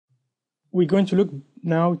we're going to look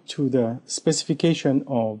now to the specification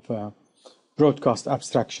of broadcast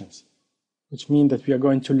abstractions, which means that we are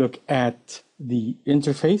going to look at the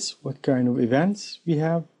interface, what kind of events we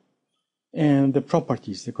have, and the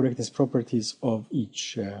properties, the correctness properties of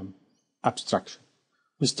each abstraction.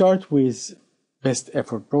 We start with best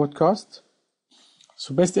effort broadcast.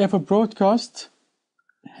 So best effort broadcast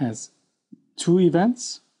has two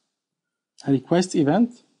events: a request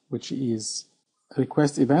event, which is a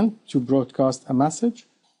request event to broadcast a message.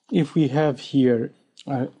 If we have here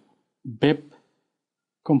a BEB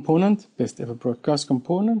component, best effort broadcast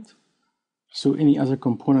component, so any other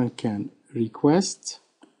component can request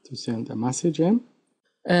to send a message in.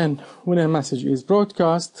 And when a message is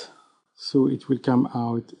broadcast, so it will come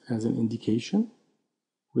out as an indication,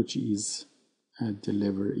 which is a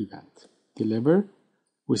deliver event. Deliver,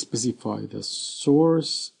 we specify the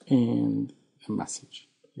source and a message.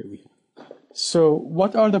 Here we have. So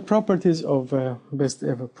what are the properties of best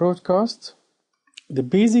effort broadcast? The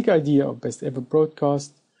basic idea of best effort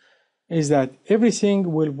broadcast is that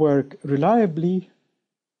everything will work reliably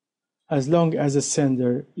as long as the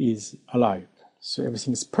sender is alive. So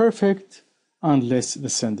everything is perfect unless the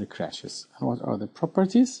sender crashes. And what are the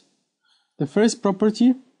properties? The first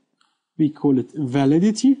property, we call it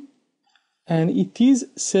validity, and it is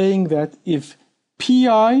saying that if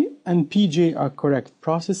PI and PJ are correct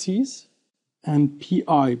processes and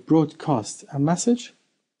PI broadcasts a message,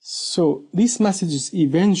 so this message is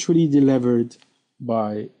eventually delivered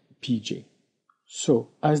by PJ. So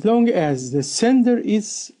as long as the sender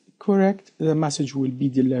is correct, the message will be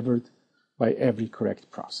delivered by every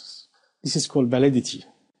correct process. This is called validity.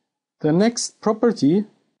 The next property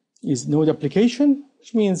is no duplication,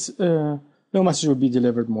 which means no message will be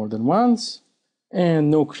delivered more than once,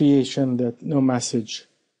 and no creation, that no message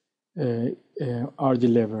are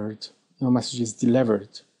delivered, no message is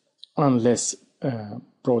delivered unless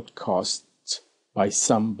broadcast by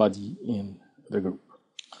somebody in the group.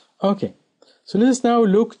 Okay, so let us now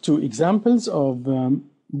look to examples of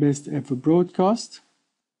best effort broadcast.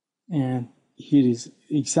 And here is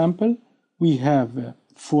example. We have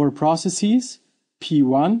 4 processes,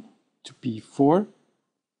 P1 to P4,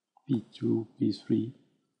 P2, P3,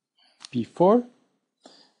 P4.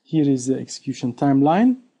 Here is the execution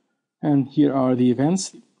timeline, and here are the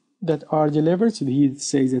events that are delivered. So he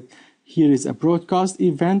says that here is a broadcast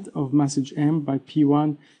event of message M by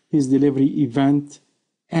P1, his delivery event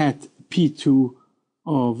at P2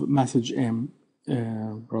 of message M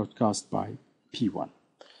broadcast by P1.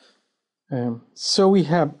 So we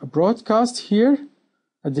have a broadcast here,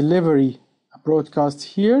 a delivery, a broadcast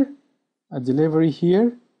here, a delivery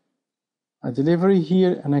here, a delivery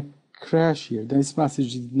here, and a crash here. This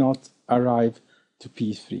message did not arrive to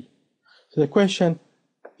P3. So the question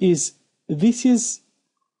is, this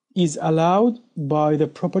is allowed by the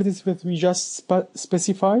properties that we just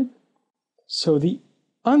specified? So the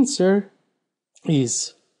answer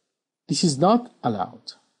is, this is not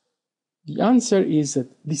allowed. The answer is that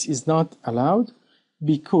this is not allowed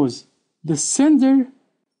because the sender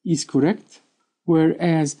is correct,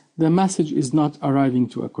 whereas the message is not arriving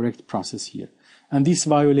to a correct process here. And this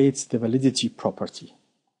violates the validity property.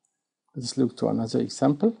 Let's look to another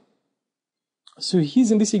example. So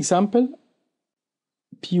here's in this example,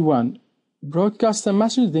 P1 broadcasts a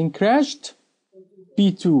message, then crashed.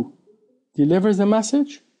 P2 delivers the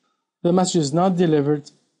message. The message is not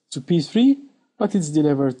delivered to P3, but it's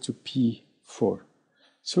delivered to P4.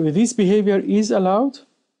 So this behavior is allowed,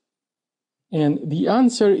 and the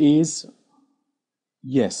answer is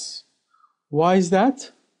yes. Why is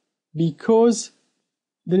that? Because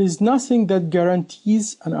there is nothing that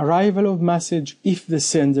guarantees an arrival of message if the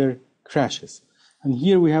sender crashes. And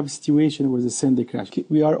here we have a situation where the sender crashes.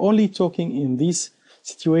 We are only talking in this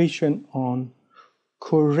situation on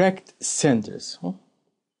correct senders.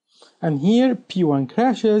 And here P1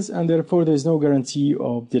 crashes, and therefore there is no guarantee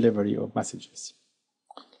of delivery of messages.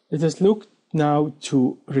 Let us look now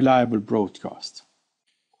to reliable broadcast.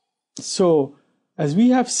 So, as we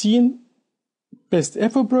have seen, best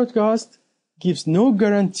effort broadcast gives no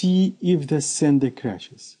guarantee if the sender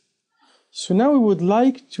crashes. So now we would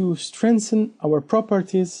like to strengthen our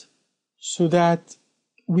properties so that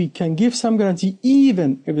we can give some guarantee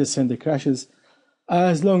even if the sender crashes,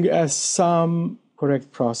 as long as some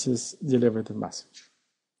correct process deliver the message.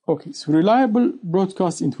 Okay, so reliable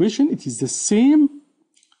broadcast intuition, it is the same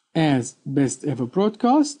as best effort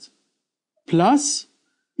broadcast, plus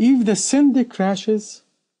if the sender crashes,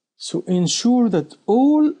 so ensure that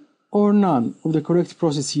all or none of the correct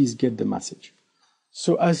processes get the message.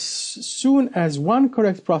 So as soon as one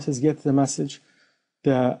correct process gets the message,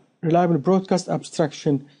 the reliable broadcast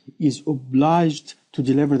abstraction is obliged to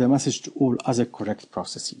deliver the message to all other correct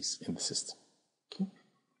processes in the system. Okay.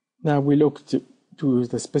 Now we look to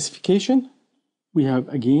the specification. We have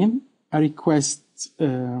again a request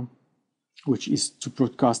which is to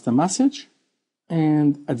broadcast a message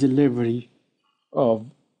and a delivery of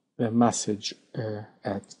the message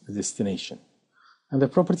at the destination. And the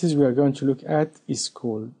properties we are going to look at is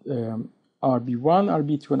called RB1,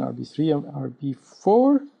 RB2, and RB3, and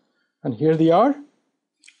RB4. And here they are.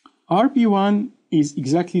 RB1 is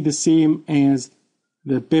exactly the same as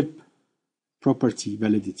the BEB property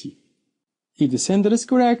validity. If the sender is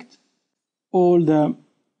correct, all the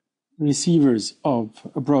receivers of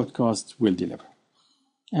a broadcast will deliver.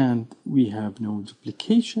 And we have no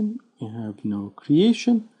duplication, we have no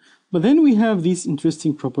creation. But then we have this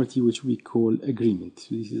interesting property which we call agreement.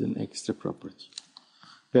 So this is an extra property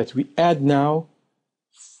that we add now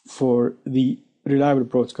for the reliable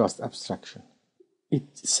broadcast abstraction. It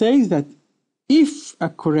says that if a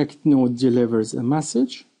correct node delivers a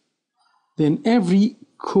message, then every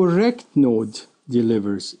correct node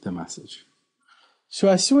delivers the message. So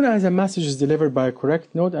as soon as a message is delivered by a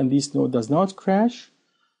correct node and this node does not crash,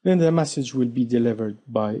 then the message will be delivered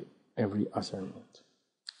by every other node.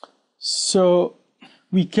 So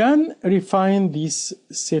we can refine this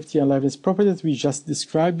safety and liveness property that we just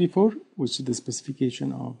described before, which is the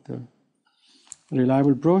specification of the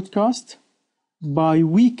reliable broadcast, by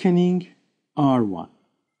weakening R1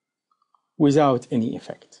 without any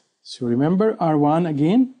effect. So remember R1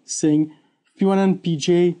 again, saying P1 and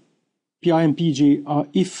PJ, PI and PJ are,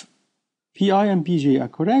 if PI and PJ are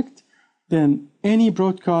correct, then any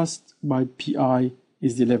broadcast by PI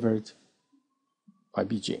is delivered by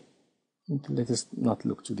BJ. Let us not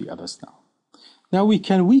look to the others now. Now we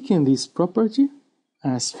can weaken this property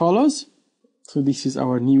as follows. So this is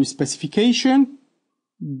our new specification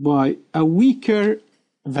by a weaker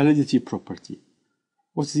validity property.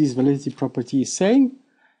 What this validity property is saying?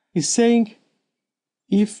 It's saying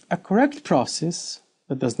if a correct process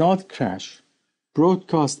that does not crash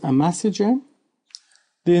broadcast a message M,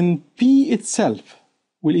 then P itself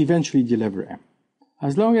will eventually deliver M.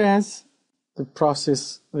 As long as the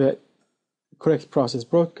correct process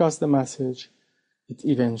broadcasts the message, it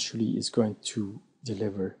eventually is going to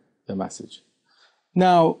deliver the message.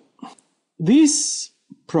 Now, this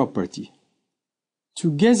property,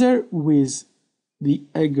 together with the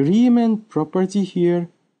agreement property here,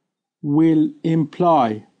 will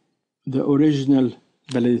imply the original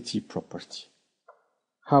validity property.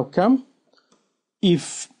 How come?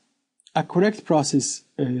 If a correct process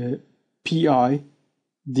PI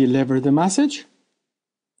deliver the message,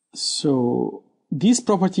 so this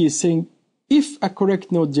property is saying if a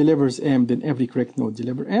correct node delivers M, then every correct node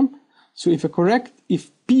delivers M. So if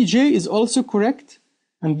PJ is also correct,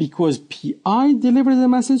 and because PI delivers the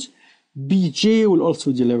message, BJ will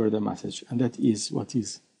also deliver the message. And that is what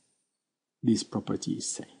this property is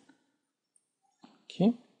saying.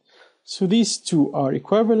 Okay. So these two are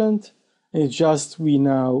equivalent. It's just we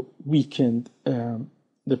now weakened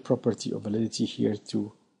the property of validity here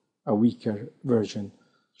to a weaker version,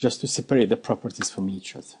 just to separate the properties from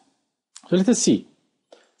each other. So let us see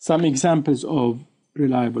some examples of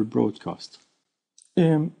reliable broadcast.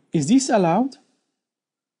 Is this allowed?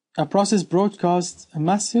 A process broadcasts a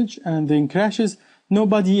message and then crashes.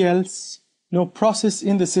 Nobody else, no process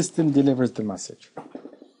in the system delivers the message.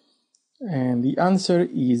 And the answer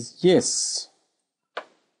is yes,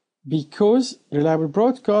 because reliable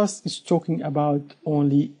broadcast is talking about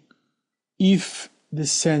only if the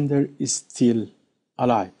sender is still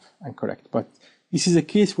alive and correct. But this is a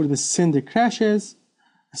case where the sender crashes,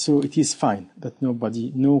 so it is fine that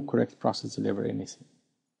no correct process delivers anything.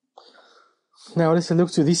 Now let's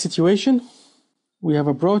look to this situation. We have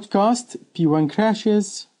a broadcast, P1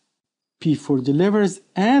 crashes, P4 delivers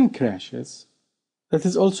and crashes. That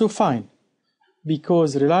is also fine,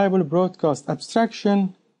 because reliable broadcast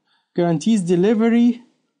abstraction guarantees delivery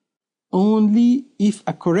only if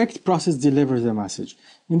a correct process delivers the message.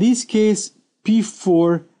 In this case,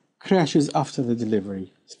 P4 crashes after the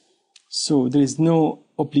delivery. So there is no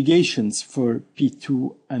obligations for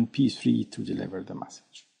P2 and P3 to deliver the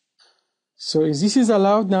message. So if this is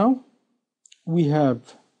allowed now, we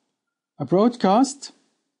have a broadcast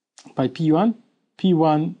by P1.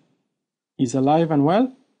 P1 is alive and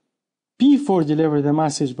well. P4 delivers the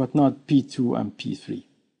message, but not P2 and P3.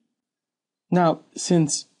 Now,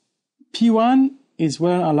 since P1 is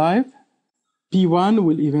well and alive, P1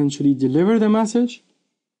 will eventually deliver the message,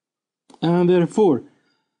 and therefore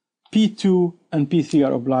P2 and P3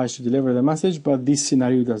 are obliged to deliver the message, but this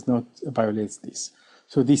scenario does not violate this.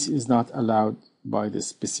 So this is not allowed by the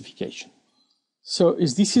specification. So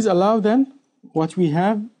is this is allowed then? What we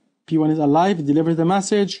have, P1 is alive, delivers the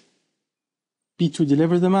message, P2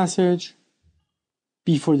 delivers the message,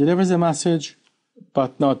 P4 delivers the message,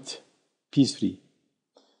 but not P3.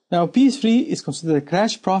 Now P3 is considered a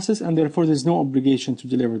crash process, and therefore there's no obligation to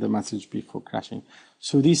deliver the message before crashing.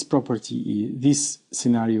 So this property, this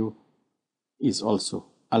scenario is also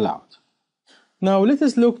allowed. Now let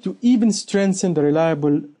us look to even strengthen the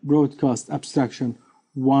reliable broadcast abstraction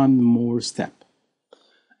one more step.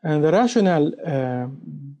 And the rationale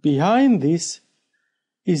behind this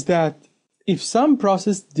is that if some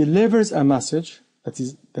process delivers a message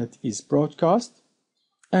that is broadcast,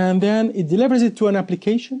 and then it delivers it to an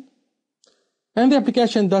application, and the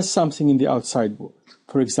application does something in the outside world.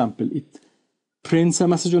 For example, it prints a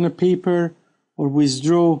message on a paper or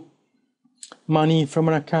withdraw money from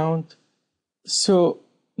an account. So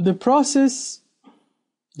the process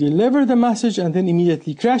delivers the message and then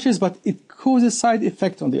immediately crashes, but it causes side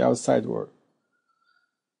effect on the outside world.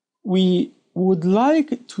 We would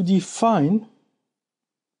like to define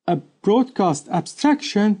a broadcast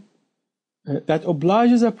abstraction that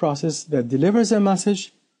obliges a process that delivers a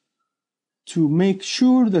message to make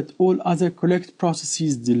sure that all other correct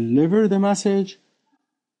processes deliver the message.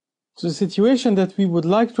 So the situation that we would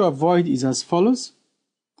like to avoid is as follows.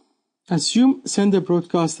 Assume sender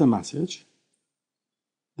broadcasts a message.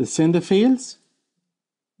 The sender fails.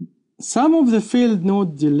 Some of the failed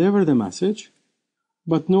node deliver the message,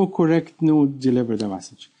 but no correct node deliver the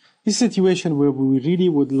message. This is a situation where we really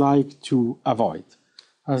would like to avoid.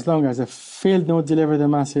 As long as a failed node delivers the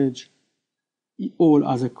message, all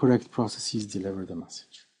other correct processes deliver the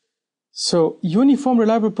message. So uniform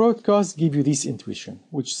reliable broadcasts give you this intuition,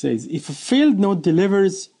 which says if a failed node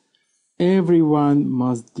delivers, everyone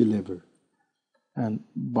must deliver. And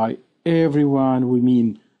by everyone, we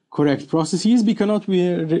mean correct processes. We cannot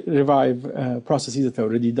revive processes that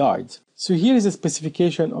already died. So here is a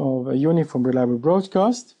specification of a uniform reliable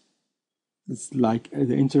broadcast. It's like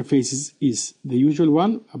the interface is the usual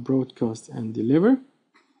one, a broadcast and deliver.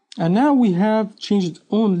 And now we have changed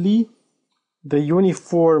only the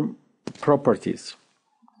uniform properties.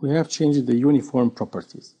 We have changed the uniform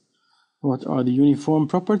properties. What are the uniform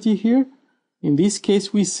properties here? In this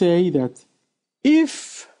case, we say that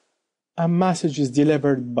if a message is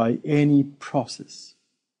delivered by any process,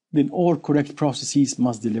 then all correct processes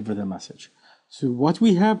must deliver the message. So what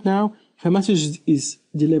we have now, if a message is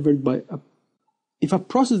delivered by if a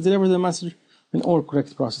process delivers the message, then all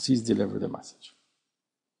correct processes deliver the message.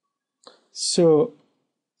 So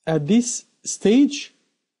at this stage,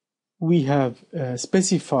 we have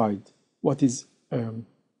specified what is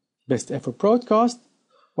best effort broadcast,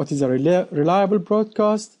 what is a reliable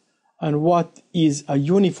broadcast, and what is a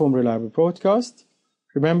uniform reliable broadcast.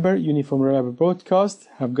 Remember, uniform reliable broadcast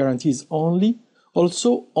have guarantees only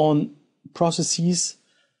also on processes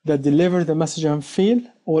that deliver the message and fail.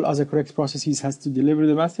 All other correct processes has to deliver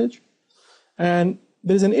the message. And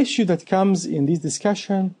there's an issue that comes in this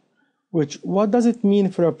discussion, which what does it mean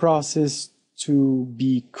for a process to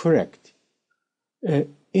be correct?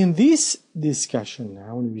 In this discussion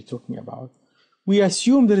now, when we're talking about, we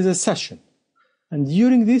assume there is a session. And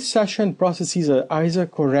during this session, processes are either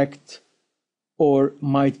correct or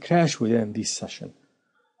might crash within this session.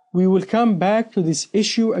 We will come back to this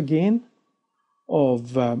issue again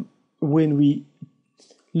of when we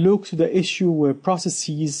look to the issue where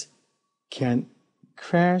processes can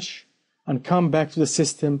crash and come back to the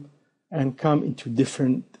system and come into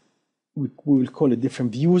different, we will call it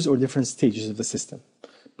different views or different stages of the system.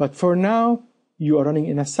 But for now, you are running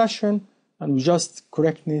in a session and we just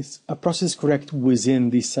correctness, a process correct within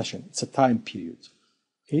this session. It's a time period.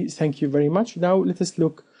 Okay, thank you very much. Now let us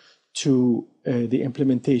look to the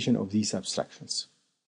implementation of these abstractions.